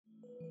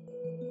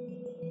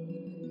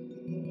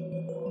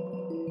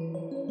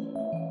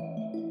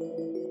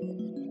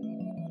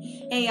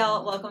Hey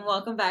y'all,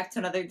 welcome back to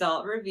another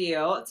doll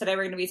review. Today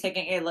we're going to be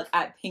taking a look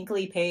at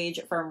Pinkly Paige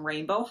from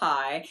Rainbow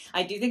High.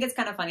 I do think it's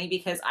kind of funny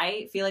because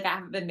I feel like I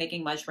haven't been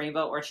making much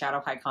Rainbow or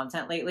Shadow High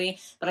content lately,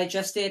 but I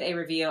just did a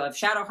review of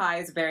Shadow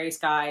High's Very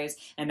Skies,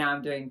 and now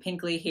I'm doing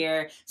Pinkly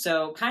here.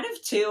 So kind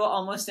of two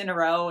almost in a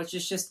row, which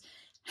is just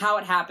how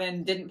it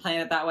happened. Didn't plan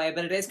it that way,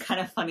 but it is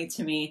kind of funny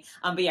to me.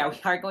 But yeah, we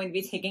are going to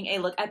be taking a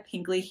look at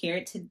Pinkly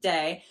here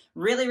today.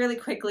 Really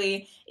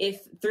quickly,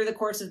 if through the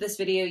course of this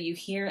video you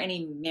hear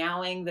any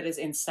meowing that is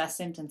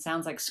incessant and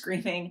sounds like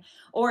screaming,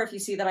 or if you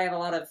see that I have a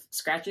lot of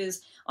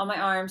scratches on my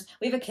arms,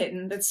 we have a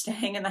kitten that's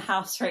staying in the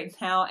house right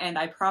now, and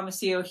I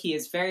promise you he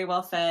is very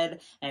well fed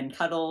and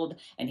cuddled,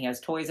 and he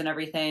has toys and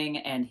everything,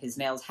 and his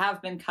nails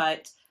have been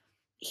cut.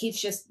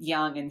 He's just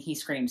young and he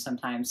screams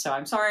sometimes, so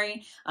I'm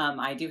sorry.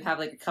 I do have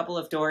like a couple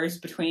of doors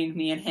between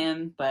me and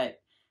him,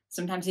 but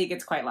sometimes he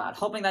gets quite loud.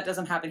 Hoping that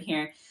doesn't happen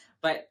here.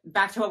 But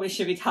back to what we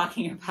should be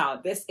talking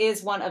about. This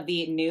is one of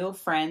the new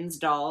Friends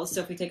dolls. So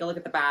if we take a look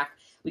at the back,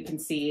 we can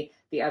see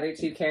the other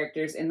two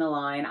characters in the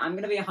line. I'm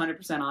going to be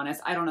 100%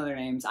 honest. I don't know their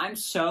names. I'm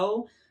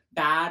so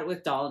bad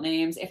with doll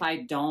names if I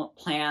don't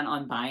plan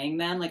on buying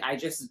them. Like, I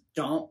just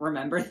don't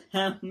remember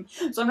them.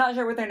 So I'm not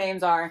sure what their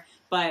names are,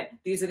 but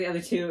these are the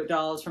other two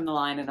dolls from the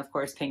line. And of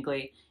course,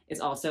 Pinkly is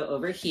also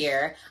over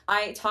here.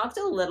 I talked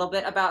a little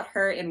bit about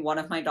her in one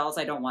of my Dolls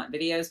I Don't Want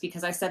videos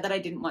because I said that I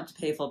didn't want to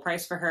pay full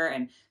price for her,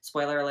 and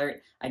spoiler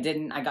alert, I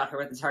didn't. I got her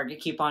with a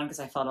Target coupon because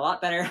I felt a lot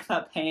better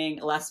about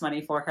paying less money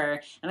for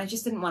her, and I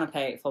just didn't want to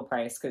pay full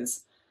price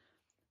because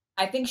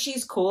I think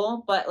she's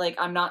cool, but like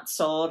I'm not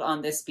sold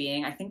on this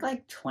being, I think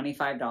like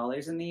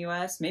 $25 in the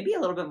US, maybe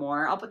a little bit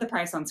more. I'll put the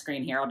price on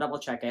screen here. I'll double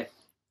check it.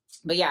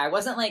 But yeah, I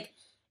wasn't like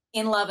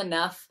in love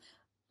enough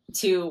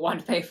to want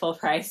to pay full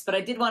price, but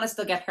I did want to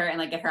still get her and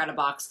like get her out of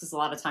box because a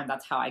lot of time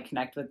that's how I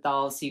connect with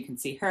dolls. So you can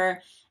see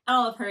her and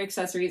all of her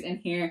accessories in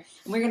here,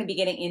 and we're going to be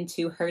getting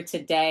into her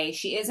today.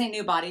 She is a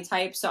new body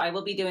type, so I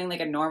will be doing like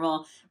a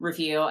normal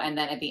review, and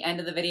then at the end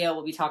of the video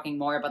we'll be talking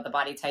more about the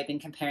body type and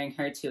comparing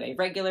her to a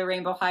regular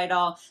Rainbow High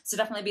doll, so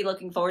definitely be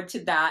looking forward to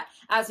that.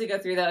 As we go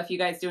through though, if you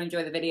guys do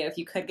enjoy the video, if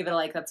you could give it a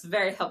like, that's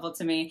very helpful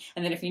to me,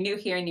 and then if you're new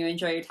here and you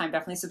enjoy your time,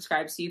 definitely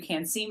subscribe so you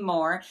can see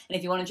more, and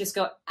if you want to just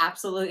go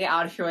absolutely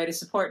out of your way to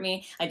support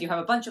me, I do have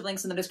a bunch of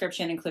links in the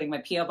description, including my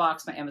P.O.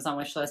 box, my Amazon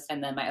wishlist,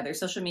 and then my other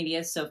social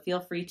media, so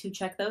feel free to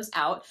check those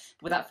out.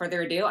 Without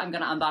further ado, I'm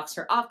going to unbox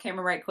her off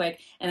camera right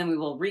quick, and then we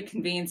will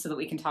reconvene so that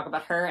we can talk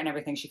about her and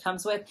everything she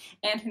comes with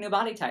and her new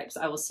body types.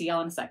 I will see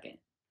y'all in a second.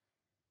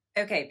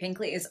 Okay,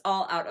 Pinkly is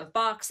all out of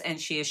box, and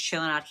she is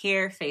chilling out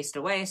here, faced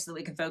away, so that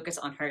we can focus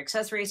on her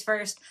accessories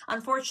first.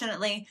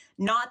 Unfortunately,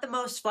 not the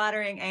most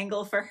flattering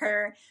angle for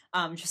her.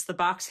 Just the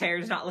box hair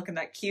is not looking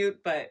that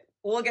cute, but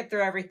we'll get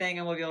through everything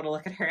and we'll be able to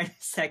look at her in a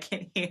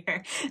second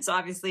here. So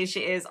obviously she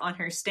is on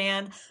her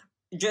stand.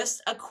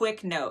 Just a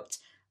quick note.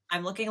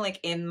 I'm looking like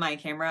in my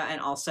camera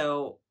and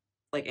also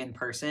like in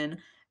person,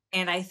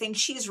 and I think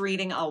she's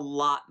reading a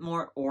lot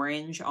more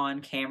orange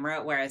on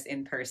camera, whereas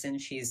in person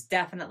she's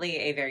definitely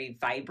a very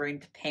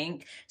vibrant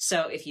pink.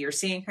 So if you're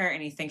seeing her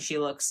and you think she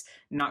looks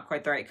not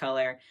quite the right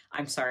color,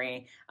 I'm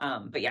sorry.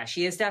 But yeah,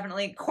 she is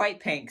definitely quite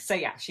pink. So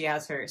yeah, she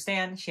has her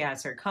stand, she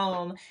has her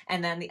comb,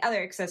 and then the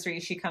other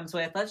accessories she comes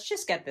with. Let's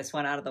just get this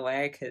one out of the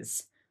way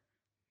because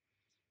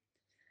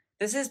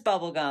this is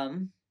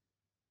Bubblegum.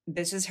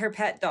 This is her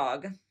pet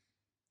dog.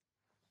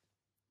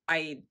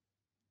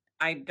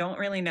 I don't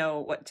really know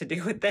what to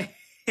do with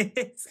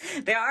this.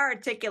 They are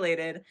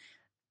articulated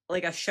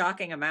like a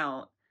shocking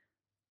amount.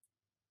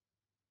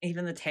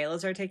 Even the tail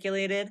is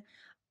articulated.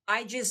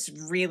 I just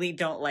really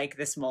don't like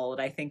this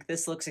mold. I think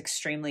this looks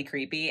extremely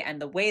creepy,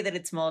 and the way that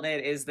it's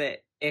molded is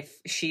that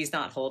if she's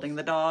not holding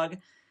the dog,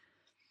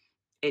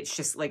 it's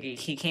just like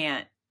he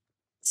can't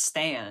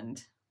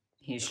stand.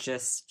 He's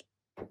just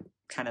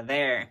kind of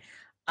there.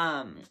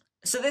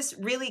 So this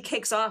really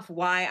kicks off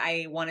why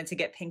I wanted to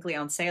get Pinkly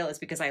on sale, is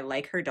because I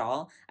like her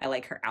doll. I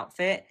like her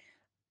outfit.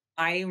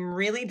 I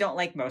really don't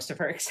like most of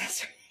her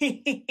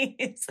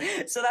accessories.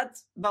 So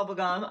that's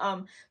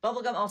Bubblegum.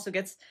 Bubblegum also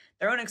gets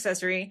their own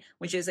accessory,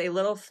 which is a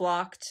little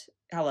flocked,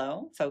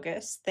 hello,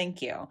 focus,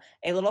 thank you.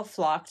 A little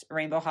flocked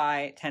Rainbow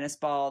High tennis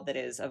ball that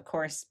is, of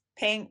course,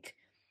 pink.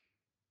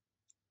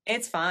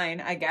 It's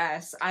fine, I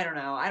guess. I don't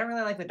know. I don't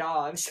really like the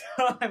dog, so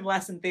I'm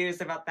less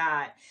enthused about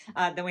that.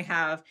 Then we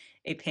have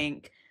a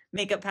pink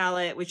makeup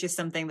palette, which is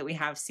something that we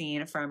have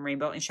seen from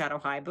Rainbow and Shadow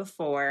High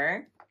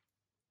before.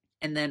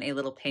 And then a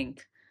little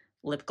pink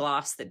lip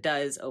gloss that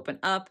does open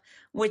up,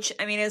 which,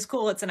 I mean, is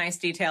cool. It's a nice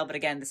detail, but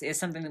again, this is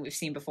something that we've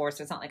seen before,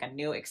 so it's not like a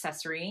new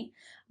accessory.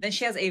 Then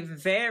she has a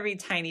very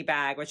tiny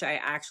bag, which I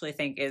actually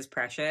think is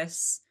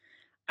precious.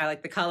 I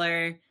like the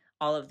color.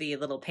 All of the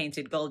little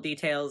painted gold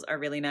details are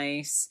really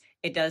nice.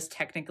 It does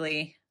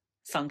technically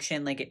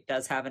function, like it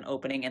does have an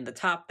opening in the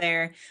top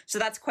there. So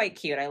that's quite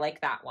cute. I like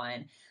that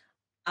one.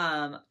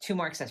 Two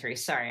more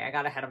accessories. Sorry, I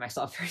got ahead of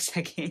myself for a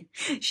second.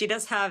 She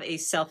does have a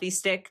selfie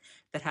stick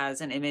that has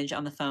an image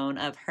on the phone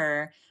of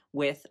her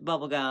with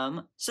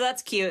Bubblegum. So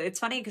that's cute. It's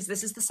funny because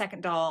this is the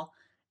second doll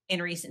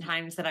in recent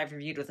times that I've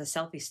reviewed with a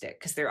selfie stick,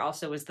 because there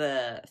also was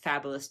the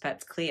Fabulous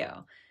Pets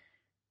Cleo.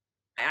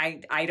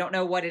 I don't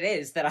know what it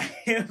is that I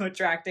am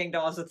attracting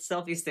dolls with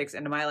selfie sticks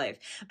into my life.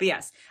 But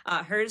yes,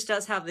 hers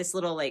does have this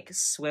little like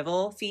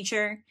swivel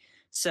feature.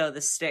 So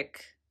the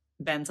stick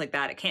bends like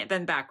that. It can't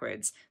bend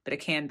backwards, but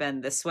it can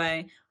bend this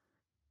way.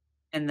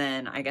 And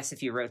then I guess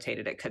if you rotate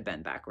it, it could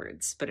bend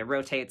backwards, but it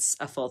rotates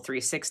a full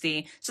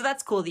 360. So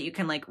that's cool that you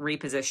can like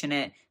reposition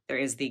it. There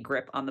is the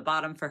grip on the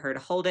bottom for her to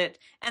hold it,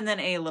 and then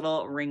a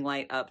little ring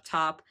light up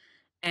top.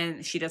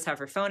 And she does have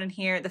her phone in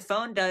here. The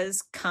phone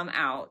does come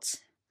out.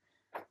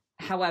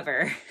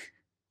 However,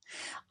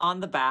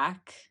 on the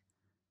back,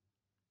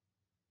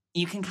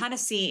 you can kind of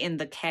see in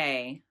the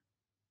K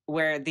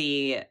where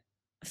the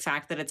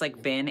fact that it's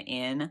like been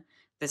in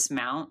this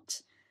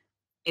mount,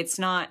 it's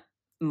not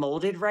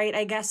molded right,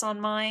 I guess,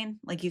 on mine.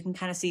 Like you can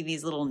kind of see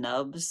these little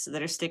nubs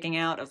that are sticking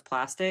out of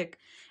plastic.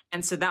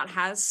 And so that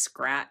has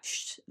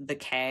scratched the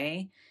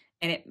K,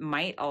 and it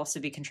might also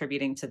be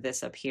contributing to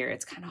this up here.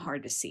 It's kind of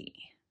hard to see,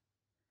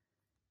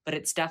 but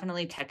it's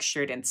definitely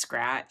textured and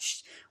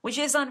scratched, which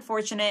is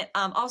unfortunate.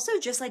 Also,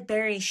 just like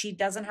Barry, she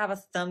doesn't have a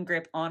thumb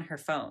grip on her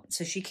phone.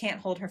 So she can't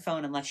hold her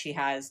phone unless she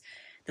has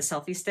the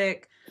selfie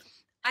stick.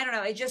 I don't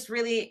know.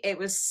 It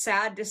was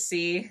sad to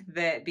see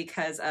that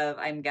because of,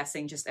 I'm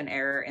guessing, just an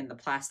error in the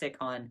plastic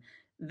on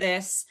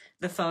this,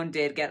 the phone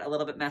did get a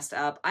little bit messed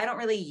up. I don't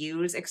really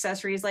use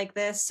accessories like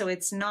this, so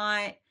it's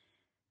not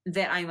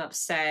that I'm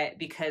upset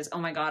because, oh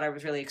my God, I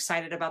was really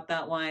excited about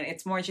that one.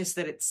 It's more just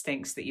that it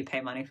stinks that you pay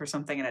money for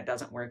something and it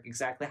doesn't work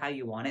exactly how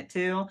you want it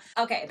to.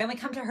 Okay, then we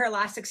come to her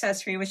last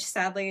accessory, which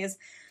sadly is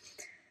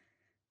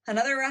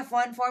another rough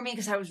one for me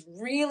because I was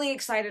really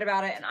excited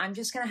about it, and I'm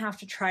just gonna have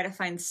to try to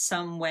find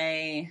some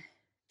way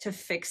to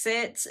fix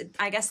it.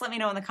 I guess let me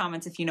know in the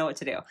comments if you know what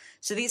to do.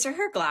 So these are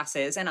her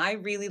glasses, and I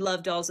really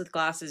love dolls with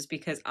glasses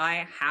because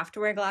I have to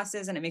wear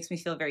glasses and it makes me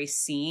feel very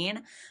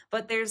seen,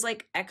 but there's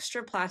like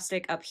extra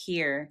plastic up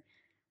here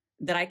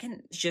that I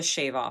can just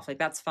shave off. Like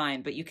that's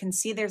fine, but you can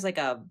see there's like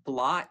a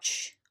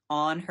blotch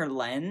on her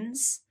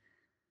lens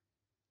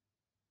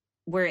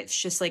where it's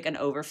just like an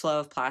overflow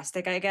of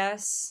plastic, I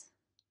guess.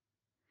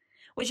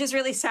 Which is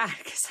really sad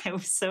because I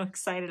was so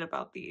excited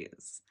about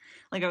these.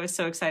 Like I was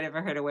so excited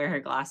for her to wear her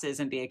glasses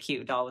and be a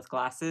cute doll with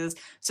glasses.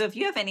 So if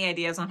you have any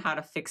ideas on how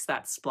to fix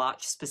that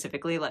splotch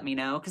specifically, let me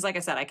know. Because like I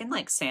said, I can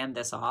like sand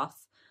this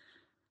off,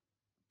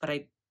 but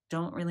I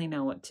don't really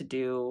know what to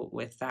do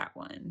with that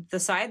one. The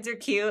sides are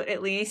cute,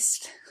 at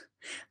least.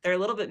 They're a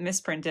little bit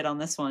misprinted on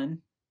this one.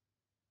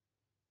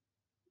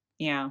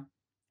 Yeah,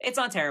 it's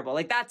not terrible.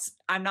 Like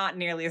I'm not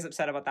nearly as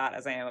upset about that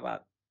as I am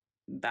about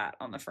that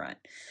on the front.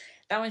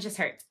 That one just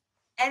hurts.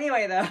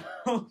 Anyway,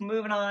 though,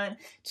 moving on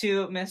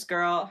to Miss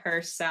Girl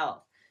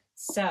herself.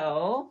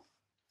 So,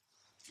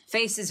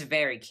 face is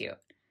very cute.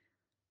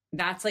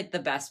 That's like the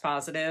best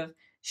positive.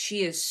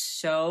 She is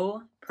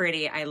so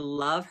pretty. I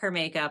love her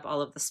makeup,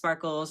 all of the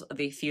sparkles,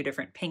 the few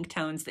different pink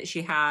tones that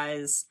she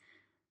has.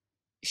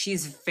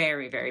 She's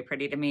very, very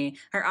pretty to me.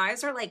 Her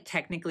eyes are like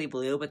technically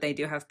blue, but they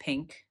do have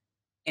pink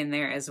in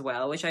there as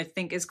well, which I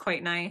think is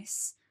quite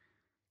nice.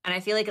 And I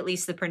feel like at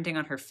least the printing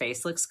on her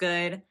face looks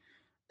good.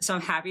 So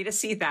I'm happy to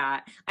see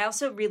that. I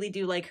also really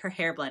do like her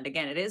hair blend.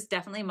 Again, it is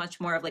definitely much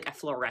more of like a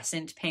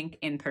fluorescent pink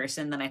in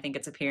person than I think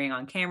it's appearing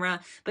on camera.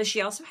 But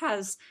she also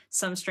has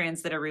some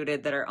strands that are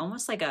rooted that are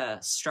almost like a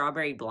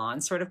strawberry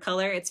blonde sort of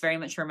color. It's very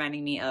much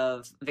reminding me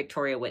of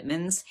Victoria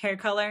Whitman's hair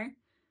color.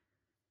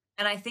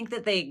 And I think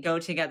that they go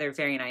together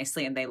very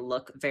nicely and they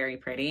look very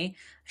pretty.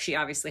 She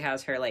obviously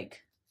has her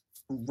like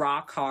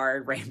rock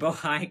hard rainbow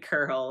high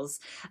curls.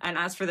 And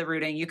as for the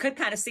rooting, you could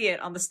kind of see it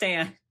on the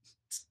stand.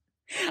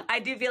 I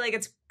do feel like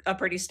it's a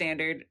pretty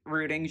standard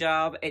rooting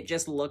job. It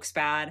just looks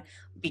bad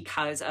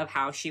because of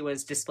how she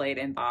was displayed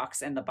in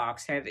box and the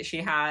box hair that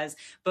she has.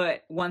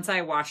 But once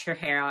I wash her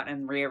hair out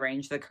and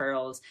rearrange the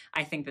curls,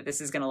 I think that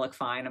this is going to look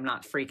fine. I'm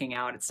not freaking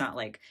out. It's not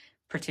like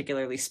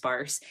particularly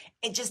sparse.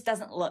 It just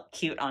doesn't look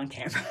cute on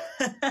camera.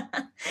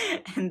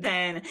 And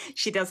then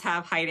she does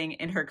have hiding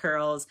in her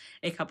curls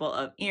a couple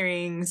of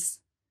earrings.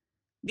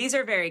 These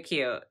are very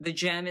cute. The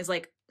gem is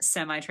like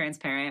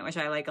semi-transparent, which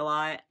I like a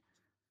lot.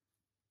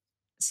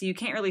 So you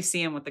can't really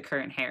see them with the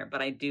current hair, but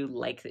I do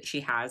like that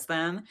she has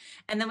them.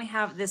 And then we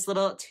have this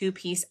little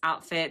two-piece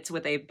outfit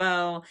with a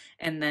bow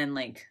and then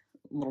like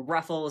little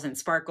ruffles and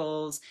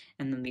sparkles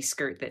and then the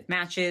skirt that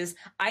matches.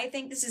 I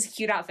think this is a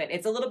cute outfit.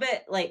 It's a little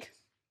bit like,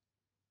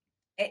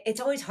 it's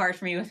always hard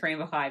for me with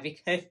Rainbow High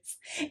because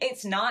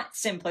it's not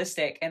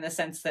simplistic in the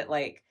sense that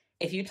like,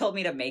 if you told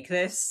me to make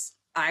this,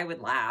 I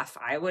would laugh.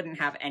 I wouldn't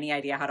have any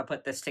idea how to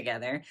put this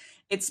together.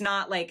 It's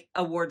not like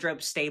a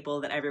wardrobe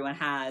staple that everyone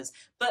has,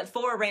 but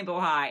for Rainbow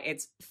High,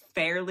 it's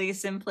fairly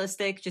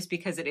simplistic just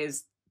because it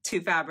is two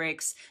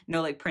fabrics,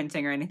 no like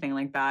printing or anything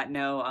like that,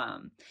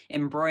 no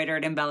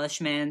embroidered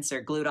embellishments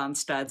or glued on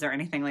studs or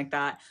anything like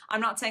that.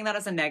 I'm not saying that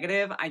as a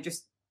negative. I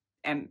just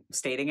am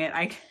stating it,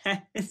 I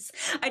guess.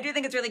 I do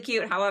think it's really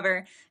cute.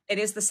 However, it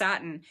is the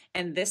satin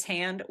and this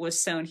hand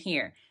was sewn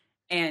here.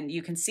 And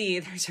you can see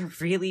there's a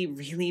really,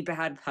 really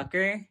bad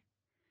pucker.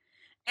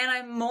 And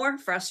I'm more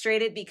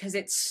frustrated because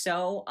it's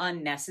so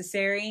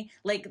unnecessary.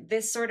 Like,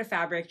 this sort of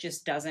fabric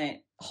just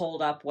doesn't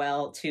hold up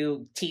well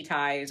to tea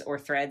ties or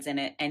threads in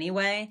it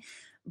anyway.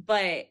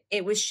 But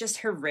it was just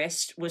her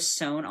wrist was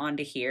sewn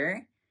onto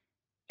here.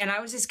 And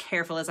I was as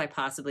careful as I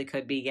possibly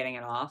could be getting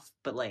it off.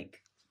 But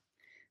like,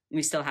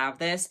 we still have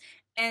this.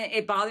 And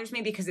it bothers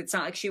me because it's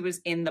not like she was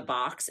in the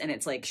box and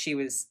it's like she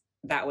was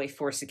that way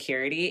for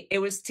security. It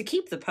was to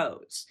keep the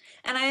pose.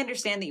 And I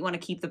understand that you want to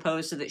keep the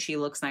pose so that she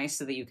looks nice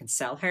so that you can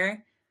sell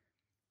her.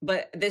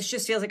 But this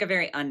just feels like a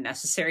very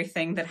unnecessary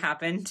thing that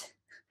happened.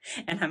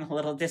 And I'm a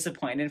little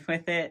disappointed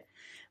with it.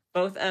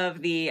 Both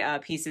of the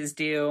pieces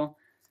do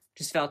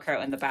just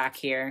Velcro in the back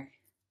here.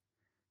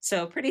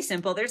 So pretty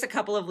simple. There's a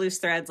couple of loose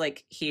threads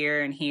like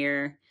here and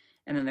here.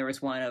 And then there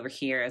was one over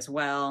here as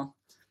well.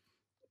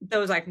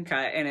 Those I can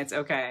cut and it's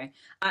okay.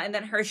 And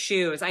then her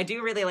shoes. I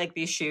do really like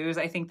these shoes.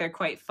 I think they're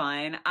quite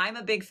fun. I'm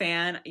a big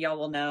fan, y'all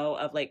will know,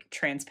 of like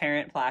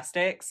transparent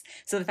plastics.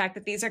 So the fact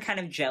that these are kind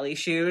of jelly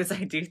shoes,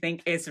 I do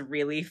think is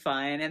really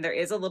fun. And there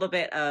is a little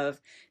bit of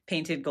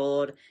painted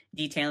gold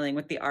detailing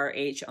with the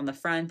RH on the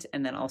front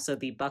and then also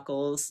the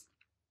buckles.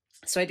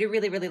 So I do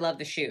really, really love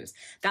the shoes.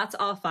 That's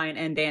all fine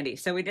and dandy.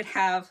 So we did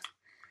have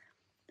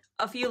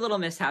a few little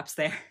mishaps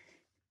there.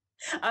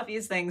 A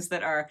few things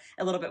that are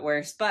a little bit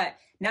worse, but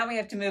now we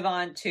have to move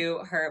on to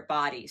her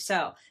body.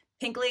 So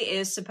Pinkley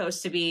is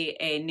supposed to be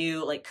a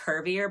new, like,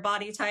 curvier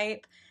body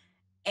type.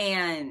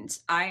 And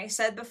I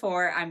said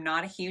before, I'm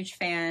not a huge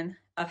fan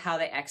of how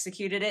they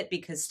executed it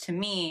because to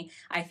me,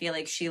 I feel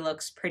like she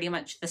looks pretty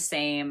much the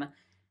same,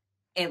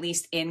 at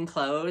least in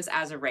clothes,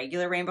 as a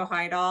regular Rainbow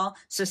High doll.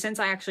 So since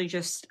I actually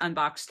just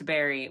unboxed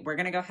Barry, we're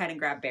going to go ahead and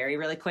grab Barry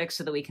really quick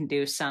so that we can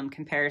do some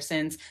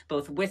comparisons,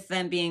 both with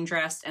them being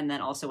dressed and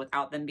then also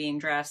without them being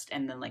dressed,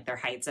 and then like their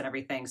heights and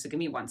everything. So give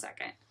me 1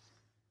 second.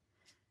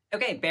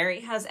 Okay,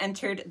 Barry has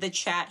entered the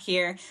chat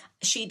here.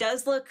 She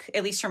does look,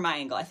 at least from my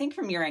angle, I think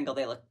from your angle,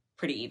 they look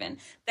pretty even.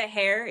 The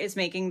hair is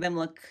making them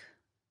look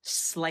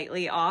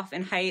slightly off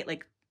in height.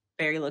 Like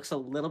Barry looks a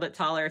little bit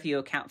taller if you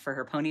account for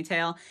her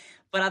ponytail.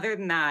 But other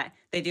than that,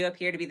 they do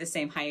appear to be the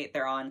same height.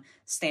 They're on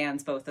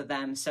stands, both of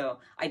them. So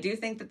I do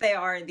think that they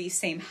are the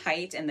same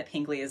height and that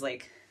Pinkley is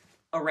like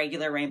a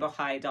regular Rainbow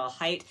High doll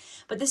height.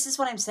 But this is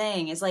what I'm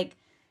saying is like,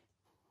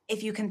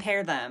 if you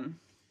compare them,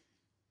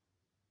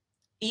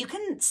 you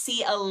can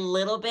see a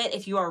little bit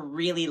if you are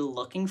really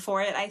looking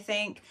for it, I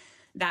think,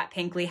 that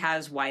Pinkley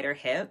has wider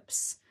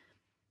hips.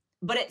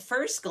 But at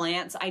first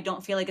glance, I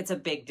don't feel like it's a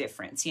big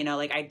difference. You know,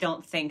 like I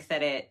don't think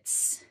that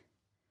it's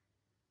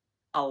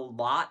a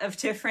lot of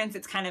difference.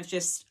 It's kind of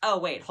just, oh,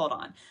 wait, hold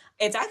on.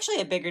 It's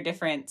actually a bigger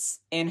difference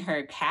in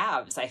her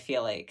calves, I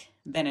feel like,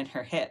 than in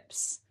her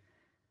hips.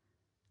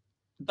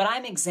 But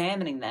I'm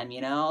examining them, you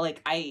know? Like,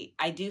 I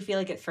do feel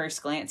like at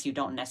first glance, you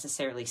don't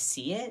necessarily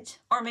see it.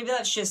 Or maybe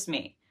that's just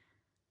me.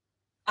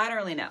 I don't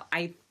really know.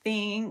 I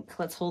think,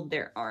 let's hold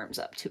their arms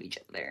up to each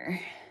other.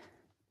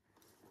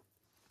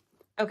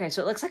 Okay,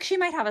 so it looks like she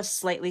might have a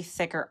slightly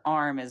thicker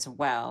arm as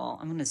well.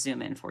 I'm going to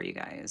zoom in for you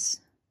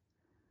guys.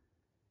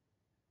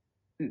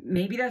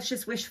 Maybe that's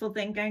just wishful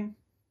thinking,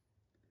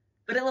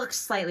 but it looks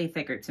slightly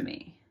thicker to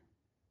me.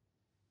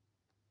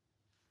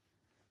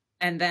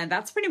 And then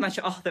that's pretty much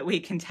all that we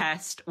can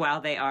test while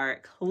they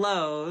are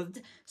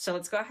clothed. So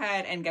let's go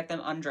ahead and get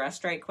them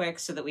undressed right quick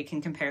so that we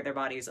can compare their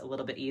bodies a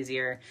little bit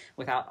easier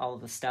without all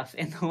of the stuff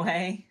in the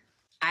way.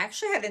 I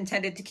actually had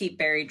intended to keep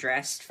Barry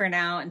dressed for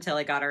now until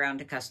I got around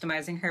to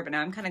customizing her, but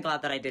now I'm kind of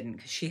glad that I didn't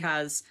because she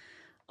has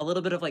a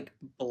little bit of like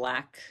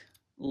black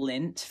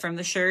lint from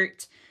the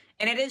shirt.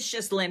 And it is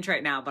just lint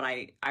right now, but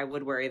I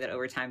would worry that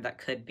over time that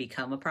could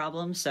become a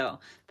problem. So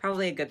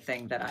probably a good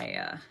thing that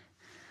I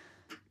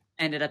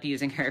ended up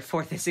using her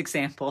for this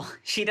example.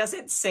 She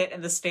doesn't sit in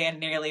the stand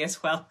nearly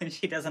as well when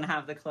she doesn't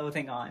have the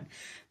clothing on.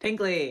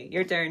 Pinkley,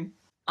 your turn.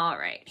 All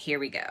right, here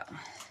we go.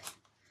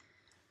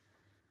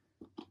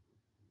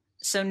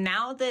 So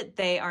now that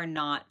they are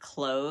not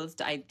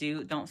clothed,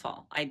 don't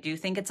fall. I do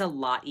think it's a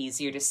lot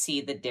easier to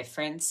see the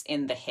difference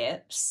in the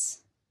hips.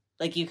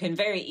 Like you can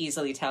very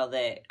easily tell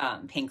that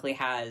Pinkley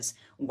has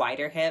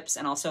wider hips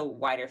and also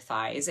wider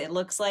thighs, it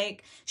looks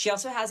like. She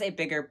also has a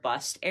bigger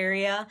bust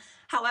area.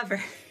 However,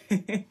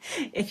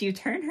 if you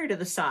turn her to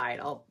the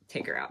side, I'll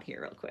take her out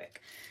here real quick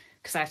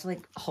because I have to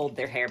like hold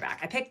their hair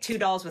back. I picked 2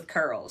 dolls with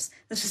curls.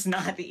 This is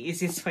not the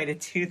easiest way to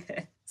do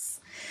this.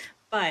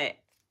 But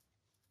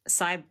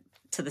side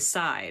to the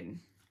side,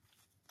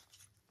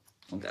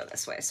 we'll go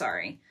this way,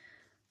 sorry.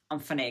 I'm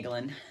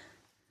finagling.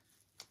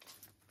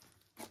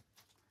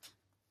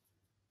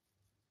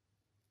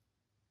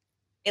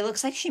 It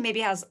looks like she maybe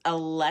has a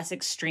less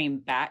extreme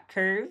back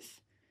curve,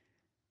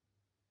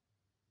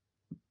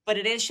 but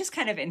it is just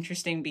kind of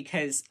interesting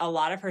because a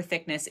lot of her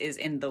thickness is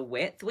in the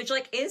width, which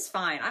like is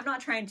fine. I'm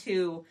not trying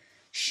to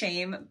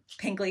shame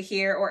Pinkley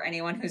here or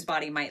anyone whose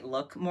body might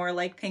look more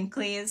like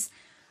Pinkley's.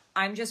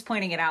 I'm just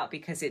pointing it out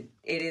because it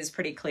is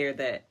pretty clear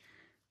that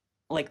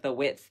like the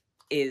width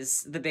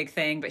is the big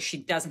thing, but she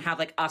doesn't have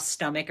like a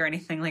stomach or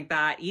anything like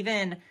that.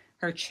 Even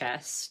her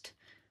chest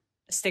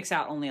sticks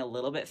out only a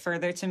little bit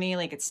further to me.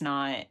 Like it's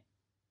not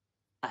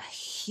a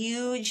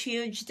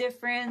huge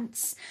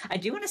difference. I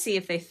do want to see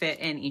if they fit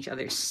in each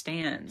other's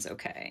stands.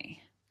 Okay.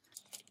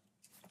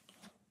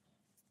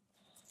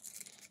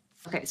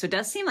 Okay, so it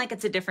does seem like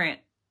it's a different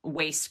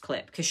waist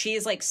clip because she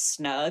is like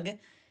snug.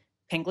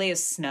 Pinkley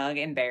is snug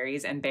in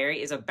Berry's, and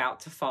Berry is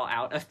about to fall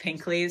out of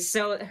Pinkley's.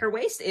 So her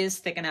waist is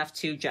thick enough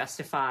to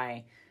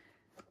justify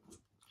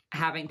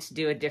having to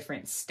do a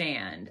different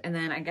stand. And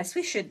then I guess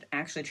we should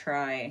actually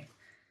try...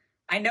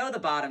 I know the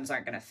bottoms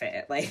aren't going to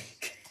fit.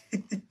 Like...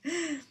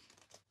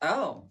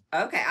 Oh,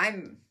 okay.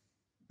 I'm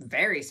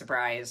very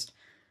surprised.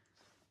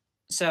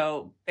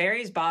 So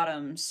Berry's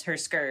bottoms, her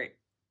skirt,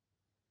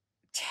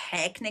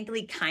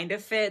 technically kind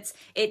of fits.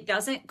 It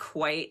doesn't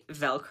quite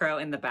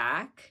Velcro in the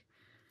back,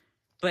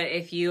 but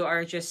if you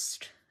are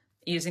just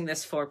using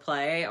this for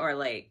play or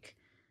like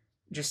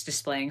just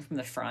displaying from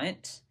the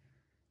front,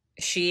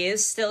 she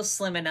is still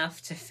slim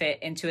enough to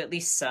fit into at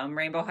least some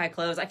Rainbow High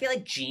clothes. I feel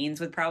like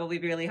jeans would probably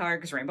be really hard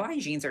because Rainbow High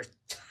jeans are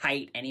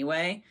tight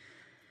anyway.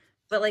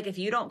 But, like, if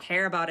you don't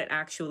care about it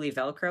actually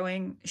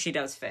Velcroing, she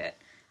does fit.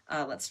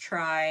 Let's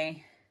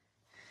try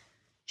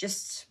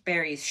just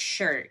Berry's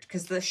shirt.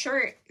 Because the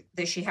shirt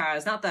that she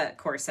has, not the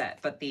corset,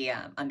 but the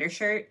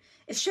undershirt,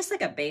 it's just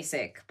like a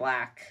basic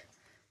black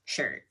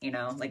shirt, you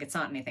know? Like, it's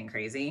not anything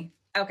crazy.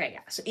 Okay,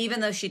 yeah. So even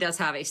though she does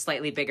have a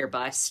slightly bigger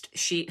bust,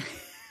 she...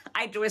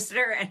 I twisted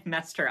her and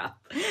messed her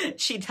up.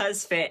 She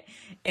does fit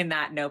in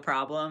that no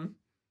problem.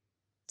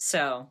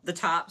 So the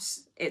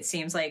tops, it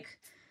seems like...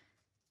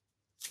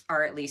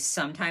 are at least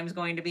sometimes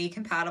going to be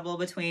compatible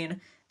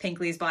between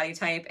Pinkley's body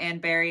type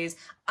and Berry's.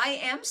 I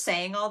am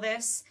saying all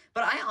this,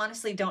 but I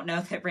honestly don't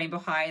know that Rainbow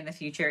High in the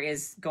future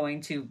is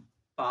going to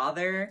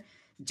bother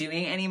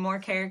doing any more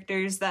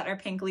characters that are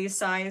Pinkley's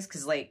size,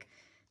 because, like,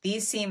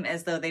 these seem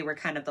as though they were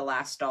kind of the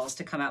last dolls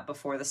to come out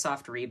before the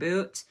soft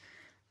reboot.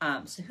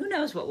 So who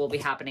knows what will be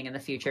happening in the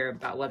future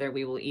about whether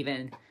we will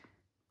even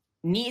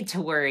need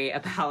to worry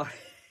about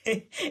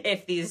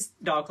if these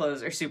doll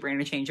clothes are super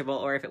interchangeable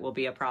or if it will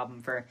be a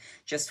problem for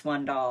just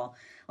one doll.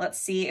 Let's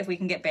see if we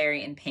can get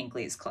Berry in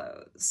Pinkley's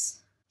clothes.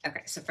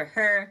 Okay, so for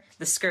her,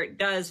 the skirt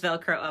does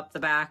Velcro up the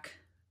back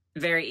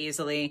very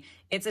easily.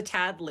 It's a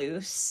tad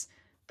loose,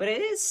 but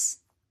it is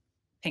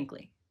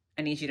Pinkley.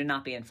 I need you to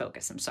not be in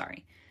focus, I'm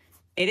sorry.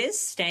 It is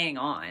staying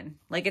on.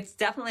 Like, it's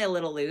definitely a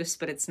little loose,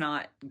 but it's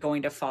not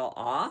going to fall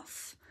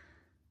off.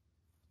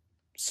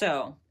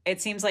 So it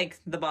seems like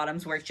the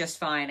bottoms work just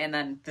fine, and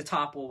then the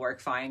top will work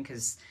fine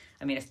because,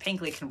 I mean, if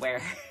Pinkley can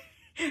wear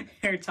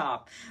her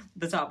top,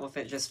 the top will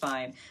fit just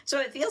fine. So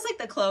it feels like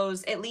the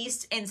clothes, at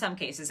least in some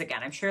cases,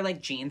 again, I'm sure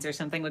like jeans or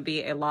something would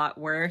be a lot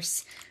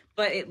worse,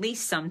 but at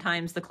least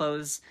sometimes the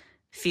clothes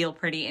feel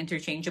pretty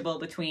interchangeable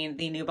between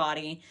the new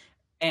body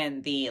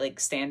and the like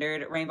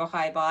standard Rainbow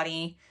High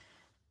body.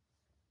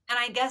 And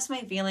I guess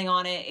my feeling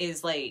on it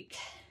is like,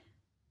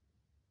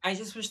 I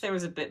just wish there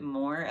was a bit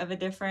more of a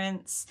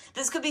difference.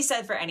 This could be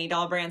said for any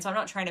doll brand, so I'm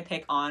not trying to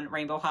pick on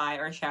Rainbow High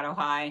or Shadow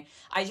High.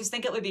 I just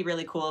think it would be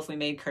really cool if we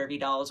made curvy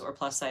dolls or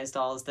plus size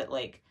dolls that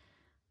like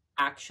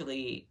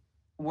actually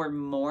were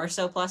more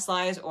so plus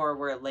size or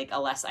were like a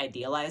less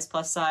idealized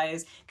plus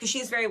size. Because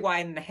she's very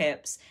wide in the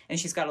hips and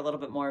she's got a little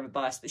bit more of a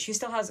bust, but she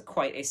still has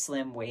quite a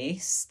slim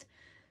waist.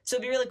 So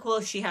it'd be really cool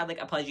if she had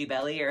like a pudgy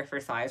belly or if her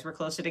thighs were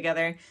closer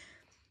together.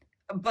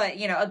 But,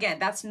 you know, again,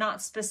 that's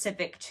not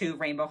specific to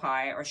Rainbow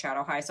High or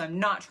Shadow High, so I'm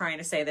not trying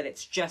to say that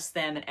it's just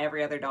them and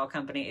every other doll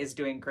company is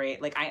doing great.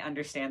 Like, I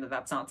understand that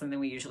that's not something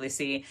we usually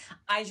see.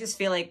 I just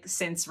feel like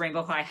since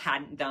Rainbow High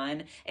hadn't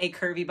done a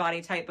curvy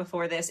body type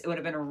before this, it would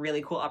have been a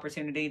really cool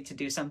opportunity to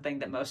do something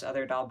that most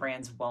other doll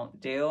brands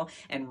won't do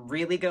and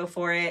really go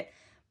for it.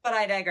 But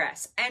I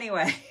digress.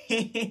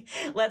 Anyway,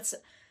 let's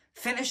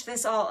finish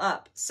this all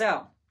up.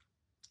 So,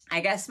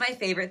 I guess my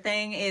favorite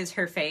thing is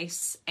her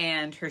face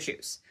and her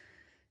shoes.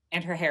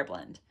 And her hair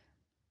blend.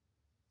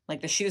 Like,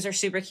 the shoes are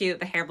super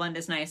cute, the hair blend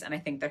is nice, and I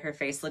think that her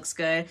face looks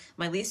good.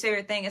 My least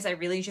favorite thing is I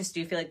really just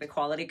do feel like the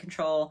quality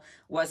control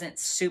wasn't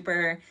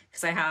super,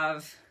 because I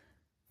have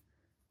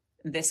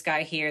this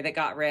guy here that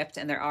got ripped,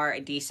 and there are a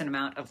decent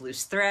amount of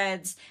loose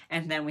threads,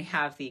 and then we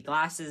have the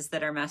glasses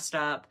that are messed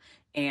up,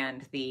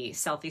 and the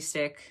selfie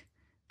stick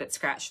that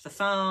scratched the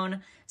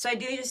phone. So I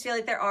do just feel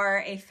like there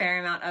are a fair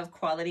amount of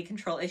quality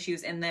control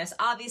issues in this.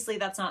 Obviously,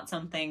 that's not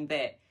something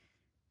that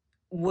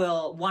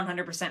will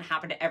 100%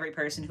 happen to every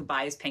person who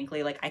buys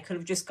Pinkley. Like, I could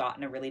have just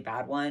gotten a really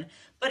bad one,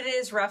 but it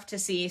is rough to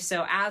see.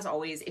 So as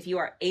always, if you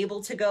are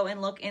able to go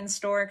and look in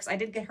store, because I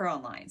did get her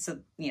online, so,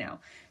 you know,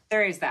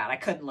 there is that. I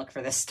couldn't look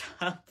for this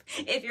stuff.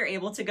 If you're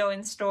able to go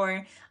in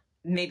store,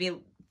 maybe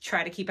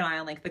try to keep an eye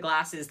on like the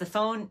glasses. The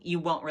phone, you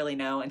won't really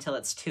know until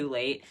it's too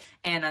late.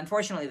 And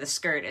unfortunately, the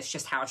skirt is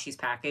just how she's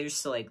packaged.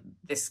 So like,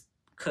 this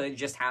could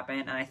just happen,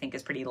 and I think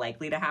is pretty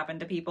likely to happen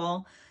to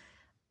people.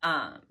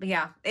 But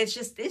yeah, it's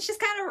just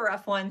kind of a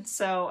rough one.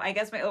 So I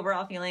guess my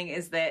overall feeling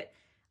is that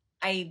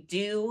I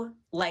do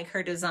like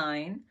her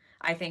design.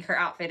 I think her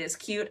outfit is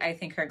cute. I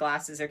think her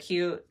glasses are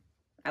cute.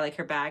 I like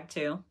her bag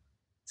too.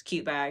 It's a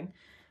cute bag.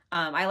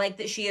 I like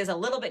that she is a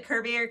little bit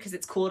curvier because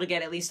it's cool to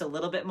get at least a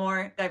little bit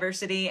more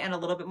diversity and a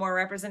little bit more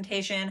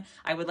representation.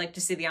 I would like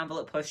to see the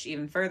envelope pushed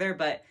even further,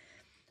 but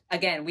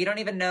again, we don't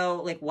even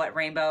know like what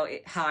Rainbow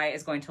High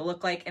is going to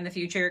look like in the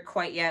future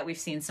quite yet. We've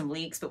seen some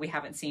leaks, but we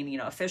haven't seen, you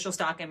know, official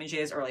stock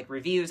images or like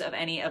reviews of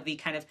any of the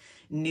kind of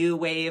new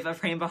wave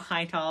of Rainbow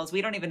High dolls.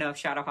 We don't even know if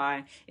Shadow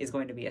High is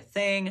going to be a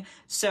thing.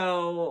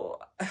 So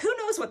who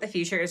knows what the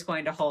future is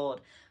going to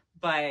hold,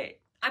 but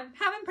I'm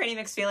having pretty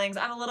mixed feelings.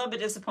 I'm a little bit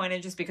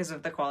disappointed just because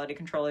of the quality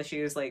control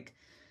issues. Like,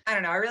 I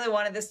don't know. I really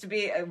wanted this to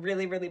be a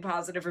really, really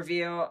positive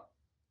review.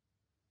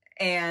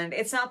 And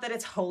it's not that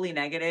it's wholly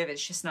negative,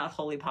 it's just not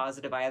wholly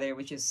positive either,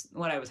 which is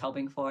what I was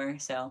hoping for.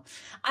 So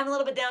I'm a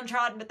little bit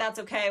downtrodden, but that's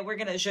okay. We're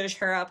going to zhuzh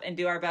her up and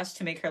do our best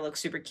to make her look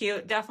super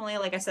cute. Definitely,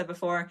 like I said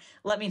before,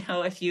 let me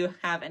know if you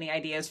have any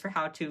ideas for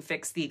how to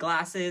fix the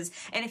glasses.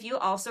 And if you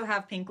also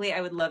have Pinkley, I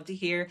would love to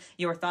hear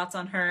your thoughts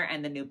on her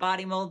and the new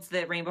body molds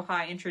that Rainbow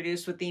High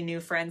introduced with the new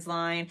Friends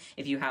line.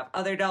 If you have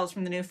other dolls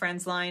from the new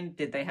Friends line,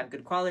 did they have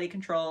good quality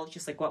control?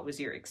 Just like, what was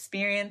your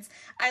experience?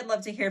 I'd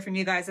love to hear from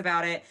you guys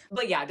about it.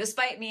 But yeah,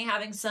 despite me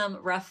having some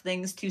rough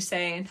things to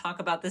say and talk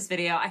about this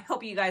video, I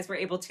hope you guys were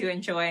able to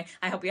enjoy.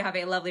 I hope you have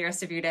a lovely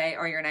rest of your day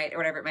or your night or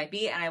whatever it might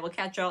be, and I will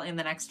catch y'all in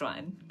the next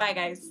one. Bye,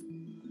 guys.